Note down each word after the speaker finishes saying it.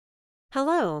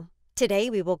Hello. Today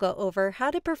we will go over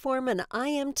how to perform an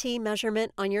IMT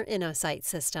measurement on your InnoSight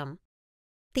system.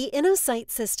 The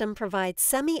InnoSight system provides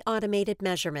semi-automated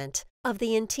measurement of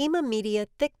the intima media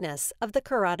thickness of the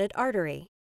carotid artery.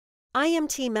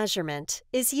 IMT measurement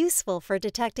is useful for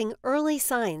detecting early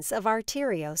signs of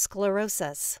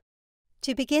arteriosclerosis.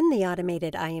 To begin the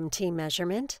automated IMT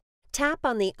measurement, tap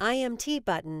on the IMT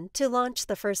button to launch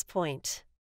the first point.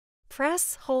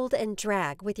 Press, hold, and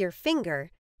drag with your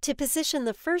finger to position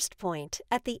the first point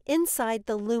at the inside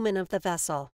the lumen of the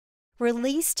vessel.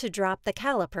 Release to drop the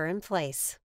caliper in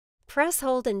place. Press,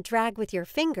 hold, and drag with your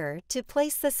finger to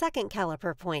place the second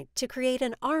caliper point to create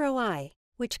an ROI,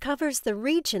 which covers the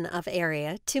region of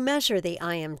area to measure the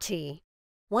IMT.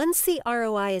 Once the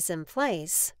ROI is in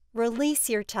place, release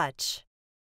your touch.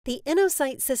 The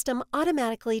InnoSight system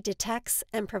automatically detects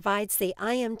and provides the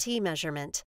IMT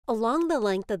measurement along the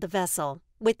length of the vessel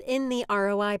within the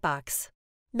ROI box.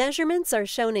 Measurements are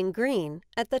shown in green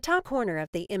at the top corner of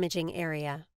the imaging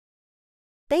area.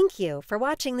 Thank you for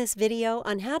watching this video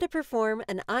on how to perform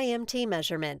an IMT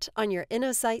measurement on your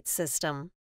InnoSight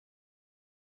system.